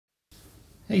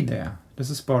Hey there, this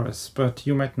is Boris, but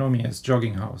you might know me as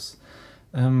Jogging House.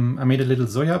 I made a little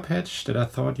ZOIA patch that I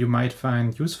thought you might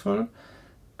find useful.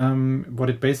 What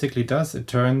it basically does, it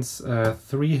turns a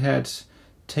 3-head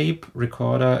tape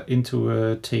recorder into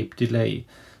a tape delay.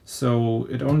 So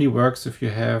it only works if you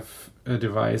have a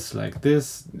device like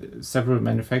this. Several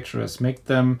manufacturers make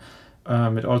them.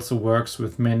 It also works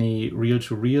with many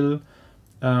reel-to-reel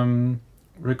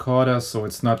recorder, so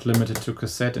it's not limited to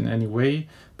cassette in any way,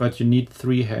 but you need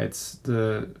 3 heads.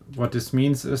 What this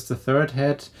means is the 3rd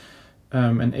head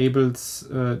enables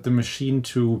the machine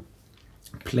to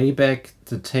play back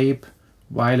the tape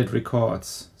while it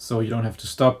records, so you don't have to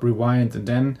stop, rewind, and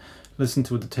then listen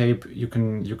to the tape. You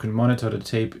can monitor the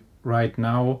tape right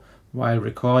now while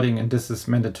recording, and this is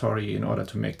mandatory in order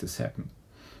to make this happen.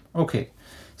 Okay,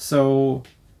 so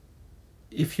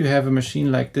if you have a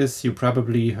machine like this, you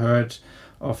probably heard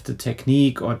of the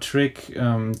technique or trick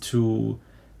to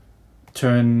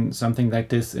turn something like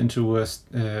this into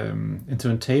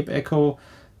a tape echo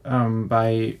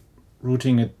by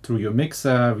routing it through your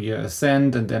mixer via a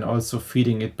send, and then also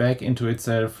feeding it back into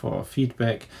itself for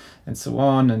feedback and so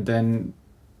on. And then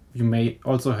you may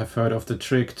also have heard of the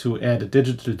trick to add a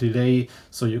digital delay,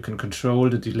 so you can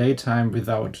control the delay time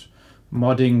without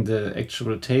modding the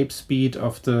actual tape speed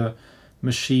of the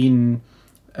machine.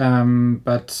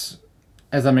 But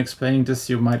as I'm explaining this,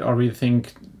 you might already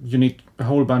think you need a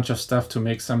whole bunch of stuff to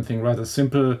make something rather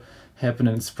simple happen,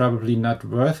 and it's probably not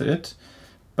worth it.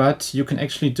 But you can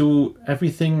actually do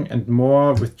everything and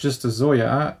more with just a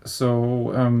ZOIA.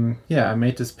 So yeah, I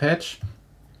made this patch,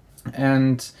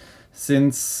 and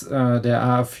since there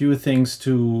are a few things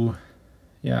to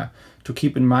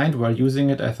keep in mind while using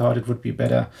it, I thought it would be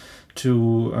better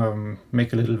to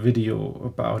make a little video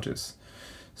about this.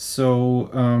 So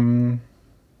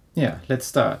yeah, let's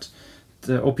start.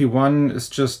 The OP1 is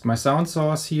just my sound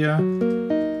source here.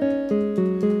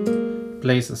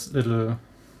 Plays a little,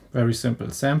 very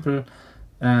simple sample,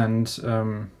 and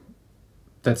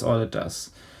that's all it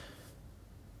does.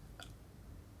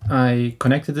 I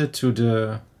connected it to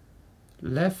the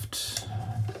left,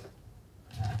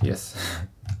 yes,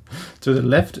 to the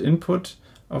left input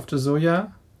of the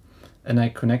ZOIA, and I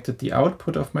connected the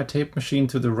output of my tape machine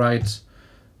to the right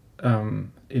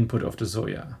input of the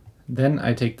ZOIA. Then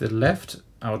I take the left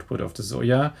output of the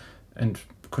ZOIA and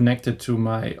connect it to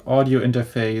my audio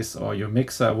interface or your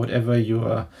mixer, whatever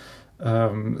your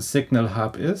signal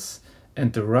hub is.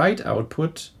 And the right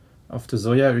output of the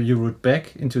ZOIA you route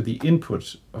back into the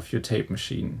input of your tape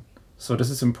machine. So this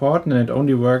is important, and it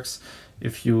only works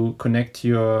if you connect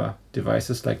your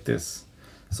devices like this.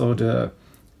 So the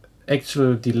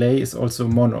actual delay is also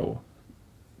mono,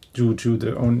 due to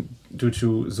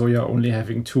ZOIA only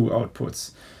having 2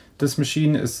 outputs. This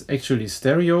machine is actually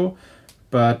stereo,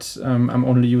 but I'm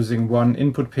only using 1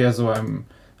 input pair, so I'm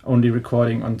only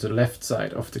recording on the left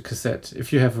side of the cassette.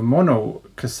 If you have a mono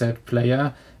cassette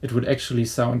player, it would actually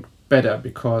sound better,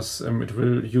 because it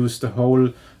will use the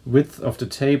whole width of the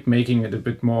tape, making it a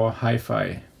bit more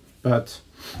hi-fi. But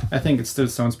I think it still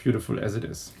sounds beautiful as it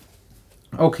is.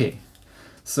 Okay,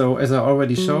 so as I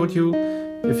already showed you,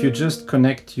 if you just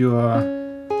connect your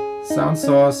sound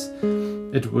source,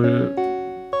 it will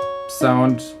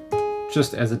sound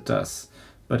just as it does.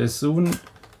 But as soon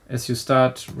as you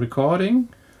start recording,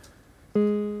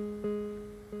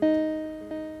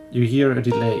 you hear a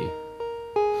delay.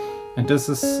 And this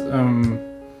is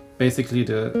basically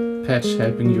the patch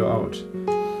helping you out.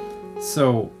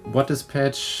 So what this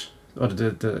patch, or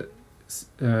the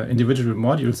individual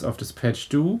modules of this patch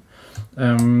do,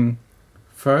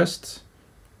 first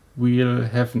we'll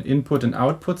have an input and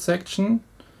output section.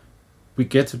 We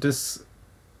get to this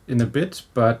in a bit,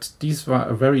 but these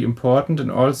are very important,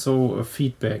 and also a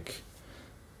feedback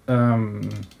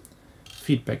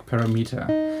parameter.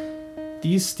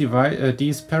 These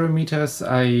parameters,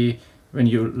 when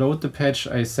you load the patch,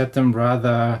 I set them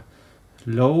rather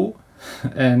low,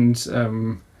 and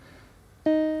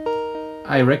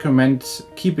I recommend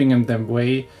keeping them that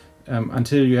way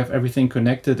until you have everything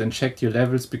connected and checked your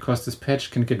levels, because this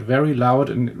patch can get very loud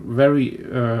and very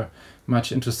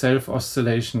much into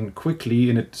self-oscillation quickly,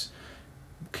 and it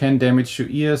can damage your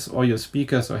ears or your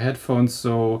speakers or headphones.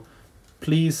 So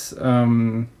please,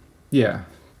 yeah,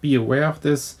 be aware of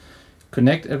this.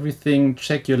 Connect everything,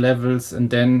 check your levels, and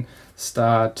then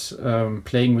start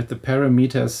playing with the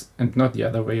parameters, and not the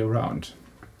other way around.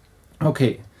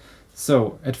 Okay,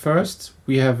 so at first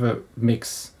we have a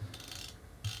mix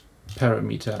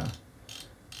parameter,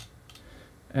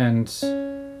 and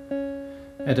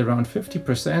at around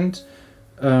 50%,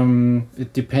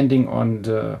 depending on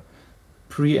the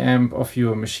preamp of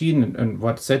your machine and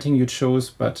what setting you chose,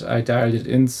 but I dialed it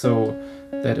in so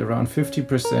that around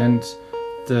 50%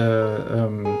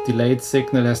 the delayed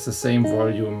signal has the same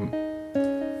volume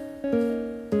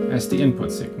as the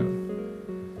input signal.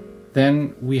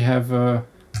 Then we have a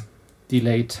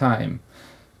delay time.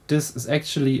 This is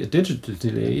actually a digital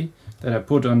delay that I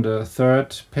put on the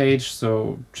third page,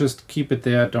 so just keep it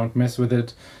there, don't mess with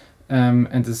it. And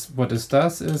what this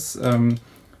does is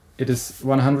it is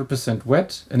 100%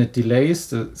 wet, and it delays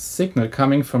the signal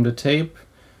coming from the tape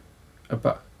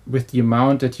with the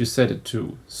amount that you set it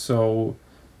to. So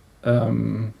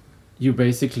you're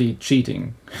basically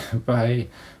cheating by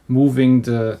moving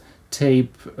the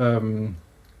tape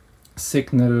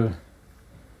signal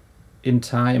in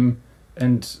time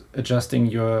and adjusting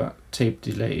your tape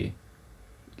delay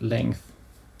length.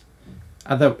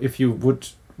 If you would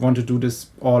want to do this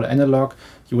all analog,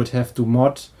 you would have to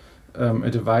mod a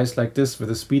device like this with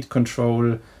a speed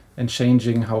control and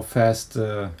changing how fast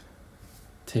the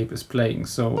tape is playing.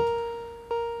 So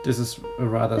this is a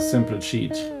rather simple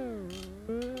cheat.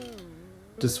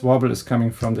 This wobble is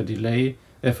coming from the delay,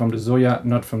 from the ZOIA,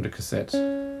 not from the cassette.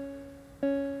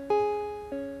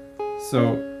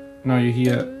 So now you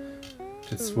hear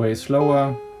it's way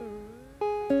slower.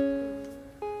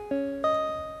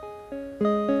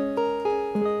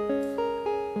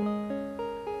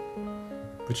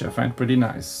 Which I find pretty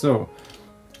nice. So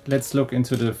let's look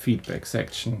into the feedback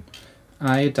section.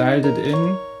 I dialed it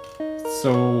in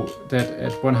so that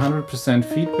at 100%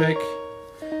 feedback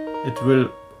it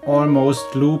will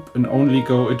almost loop and only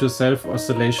go into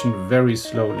self-oscillation very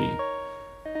slowly.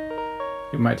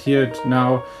 You might hear it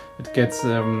now, it gets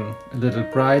a little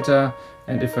brighter,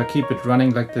 and if I keep it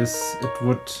running like this, it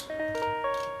would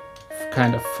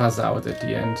kind of fuzz out at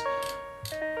the end.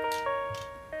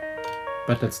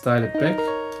 But let's dial it back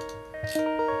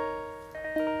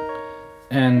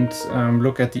and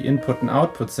look at the input and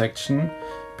output section,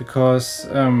 because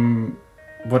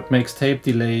what makes tape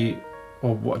delay,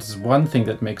 or what is one thing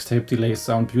that makes tape delay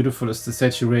sound beautiful, is the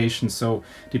saturation. So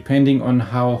depending on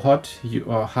how hot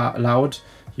or how loud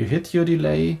you hit your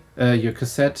delay, your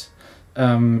cassette,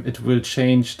 it will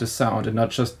change the sound and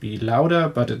not just be louder,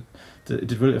 but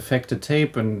it will affect the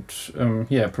tape and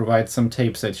yeah, provide some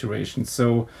tape saturation.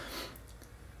 So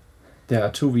there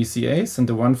are two VCAs, and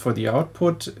the one for the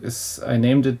output is, I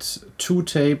named it 2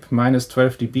 tape minus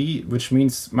 12 dB, which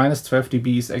means minus 12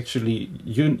 dB is actually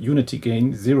unity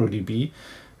gain, 0 dB.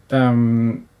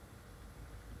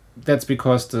 That's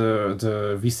because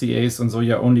the VCAs on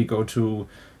ZOIA only go to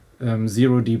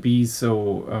 0 dB,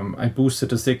 so I boosted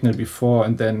the signal before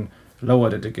and then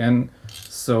lowered it again.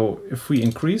 So if we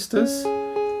increase this,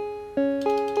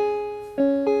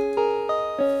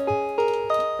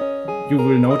 you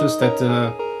will notice that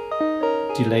the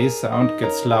delay sound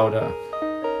gets louder.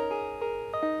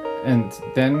 And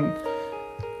then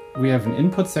we have an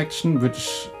input section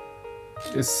which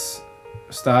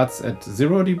starts at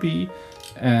 0 dB,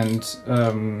 and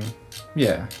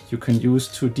yeah, you can use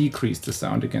to decrease the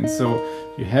sound again. So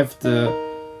you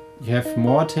have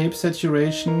more tape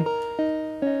saturation,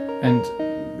 and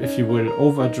if you will,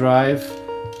 overdrive,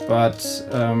 but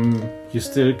you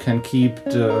still can keep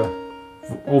the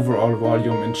overall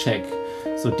volume in check.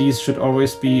 So these should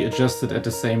always be adjusted at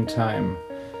the same time.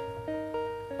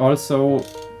 Also,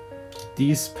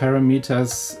 these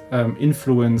parameters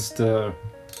influence the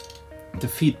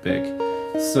feedback.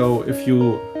 So if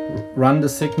you run the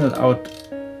signal out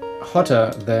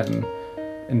hotter than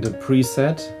in the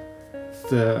preset,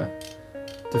 the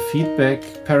feedback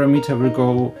parameter will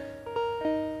go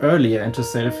earlier into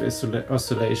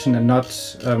self-oscillation and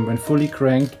not when fully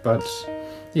cranked, but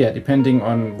yeah, depending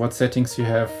on what settings you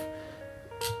have,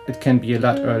 it can be a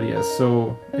lot earlier.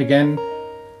 So again,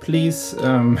 please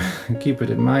keep it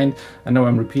in mind. I know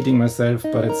I'm repeating myself,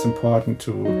 but it's important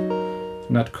to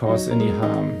not cause any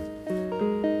harm.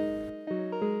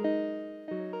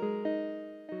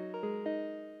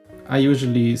 I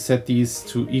usually set these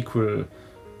to equal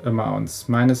amounts.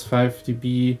 Minus 5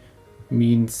 dB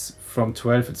means from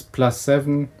 12 it's plus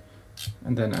 7,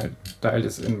 and then I dial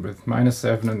this in with minus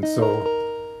 7, and so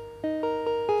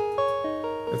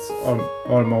it's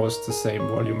almost the same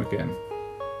volume again.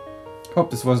 Hope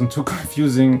this wasn't too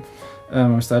confusing.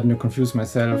 I'm starting to confuse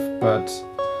myself, but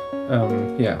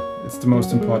yeah, it's the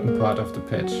most important part of the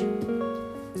patch.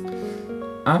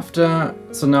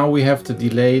 So now we have the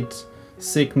delayed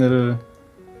signal,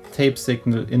 tape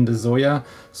signal in the ZOIA.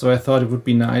 So I thought it would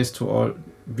be nice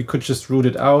we could just root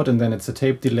it out, and then it's a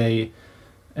tape delay.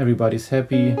 Everybody's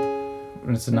happy,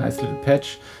 and it's a nice little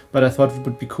patch. But I thought it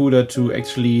would be cooler to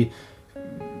actually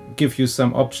give you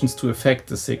some options to affect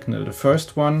the signal. The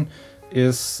first one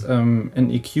is an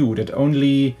EQ that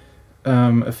only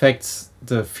affects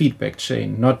the feedback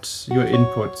chain, not your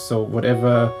input. So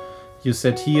whatever you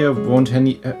set here won't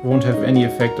have any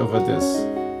effect over this.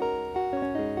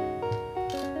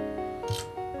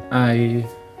 I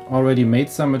already made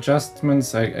some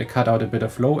adjustments. I cut out a bit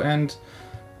of low end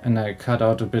and I cut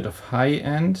out a bit of high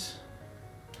end,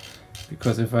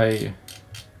 because if I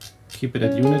keep it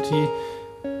at unity,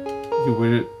 you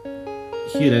will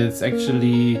hear that it's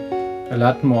actually a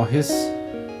lot more hiss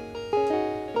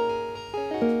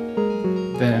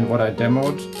than in what I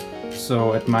demoed.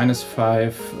 So at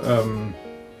 -5,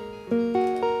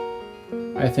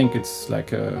 I think it's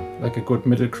like a good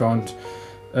middle ground,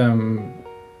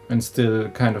 and still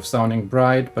kind of sounding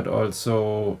bright, but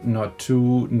also not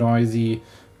too noisy.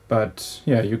 But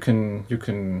yeah, you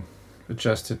can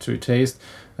adjust it to your taste.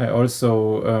 I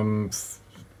also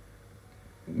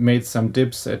made some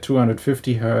dips at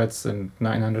 250 Hertz and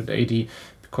 980,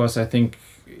 because I think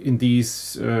in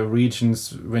these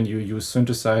regions, when you use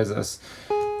synthesizers,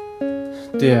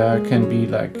 there can be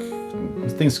like,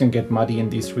 things can get muddy in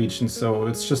these regions, so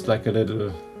it's just like a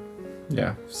little,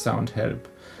 yeah, sound help.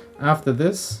 After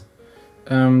this,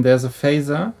 there's a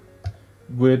phaser,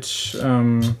 which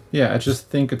yeah, I just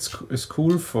think it's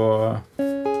cool for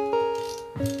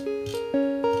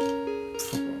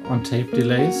on tape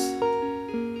delays.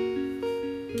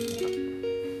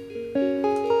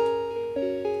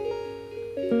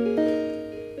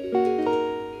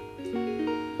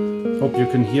 Hope you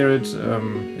can hear it.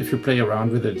 If you play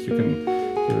around with it,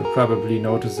 you'll probably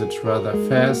notice it rather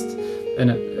fast.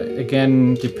 And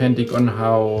again, depending on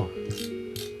how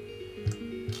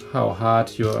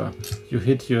hard you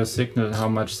hit your signal, how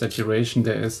much saturation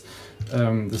there is,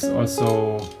 this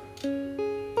also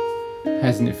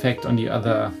has an effect on the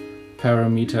other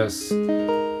parameters.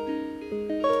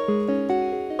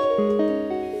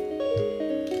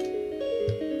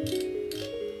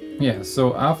 Yeah,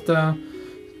 so after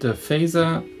the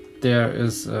phaser, there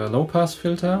is a low-pass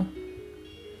filter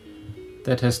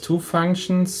that has two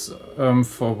functions.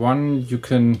 For one, you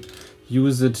can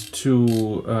use it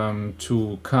to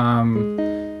calm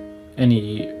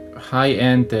any high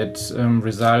end that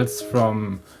results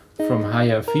from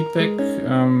higher feedback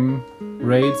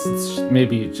rates. It's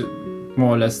maybe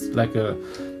more or less like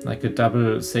a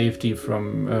double safety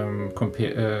from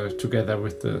together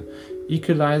with the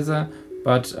equalizer.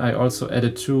 But I also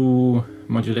added two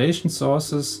modulation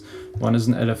sources. One is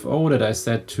an LFO that I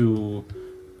set to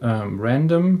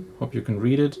random. Hope you can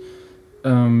read it.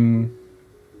 And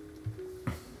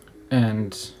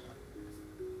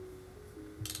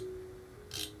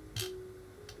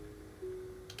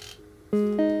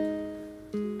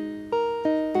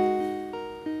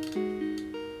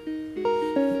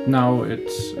now it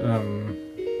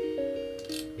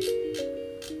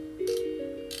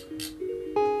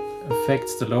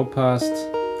affects the low pass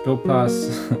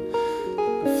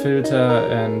filter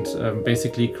and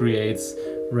basically creates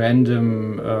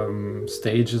random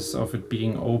stages of it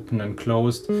being open and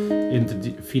closed in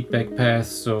the feedback path.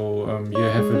 So you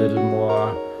have a little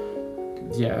more,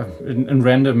 yeah, a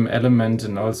random element,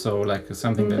 and also like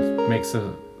something that makes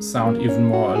a sound even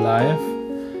more alive.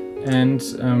 And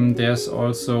there's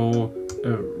also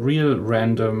a real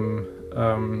random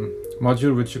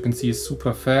module, which you can see is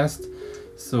super fast.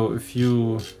 So if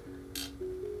you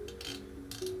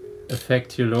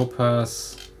affect your low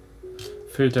pass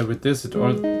filter with this, it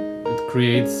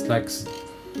creates like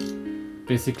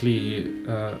basically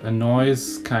a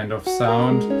noise kind of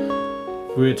sound,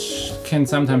 which can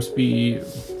sometimes be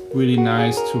really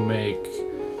nice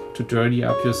to dirty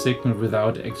up your signal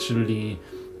without actually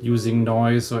using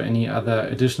noise or any other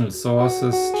additional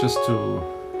sources, just to,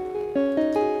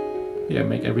 yeah,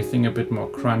 make everything a bit more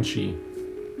crunchy.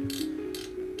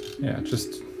 Yeah,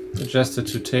 just adjust it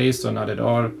to taste or not at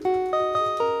all.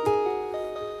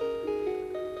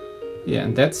 Yeah,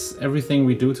 and that's everything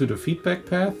we do to the feedback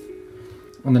path.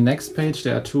 On the next page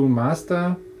there are two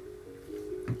master.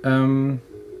 Let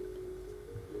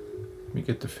me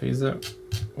get the phaser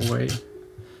away.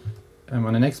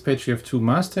 On the next page we have two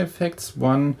master effects.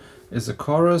 One is a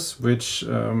chorus, which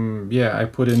yeah, I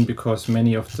put in because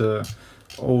many of the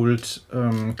old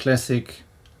classic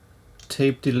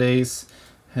tape delays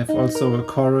have also a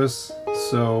chorus.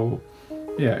 So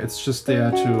yeah, it's just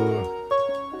there to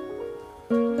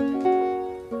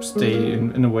stay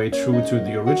in a way true to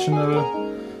the original.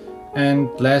 And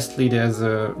lastly, there's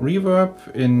a reverb.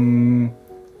 In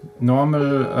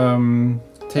normal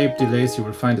tape delays you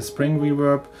will find a spring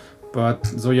reverb, but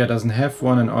ZOIA doesn't have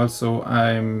one, and also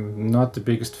I'm not the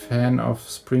biggest fan of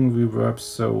spring reverbs,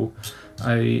 so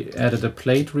I added a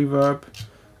plate reverb.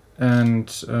 And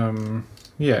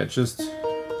yeah, just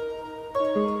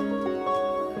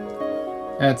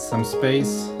add some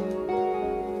space.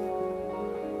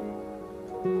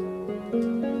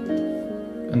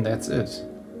 And that's it.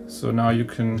 So now you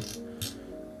can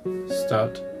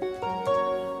start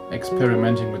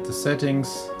experimenting with the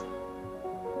settings.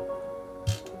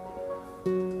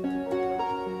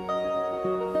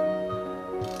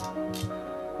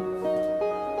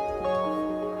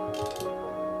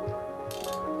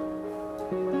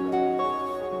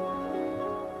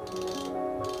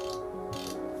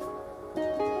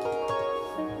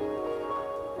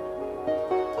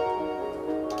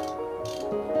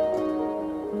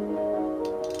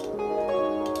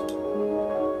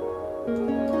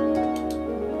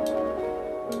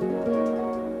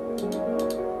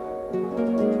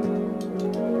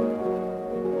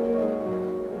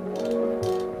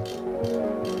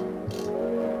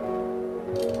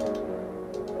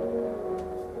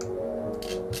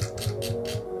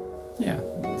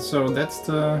 So that's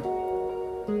the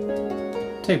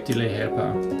tape delay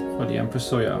helper for the Empress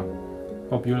ZOIA.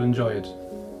 Hope you'll enjoy it.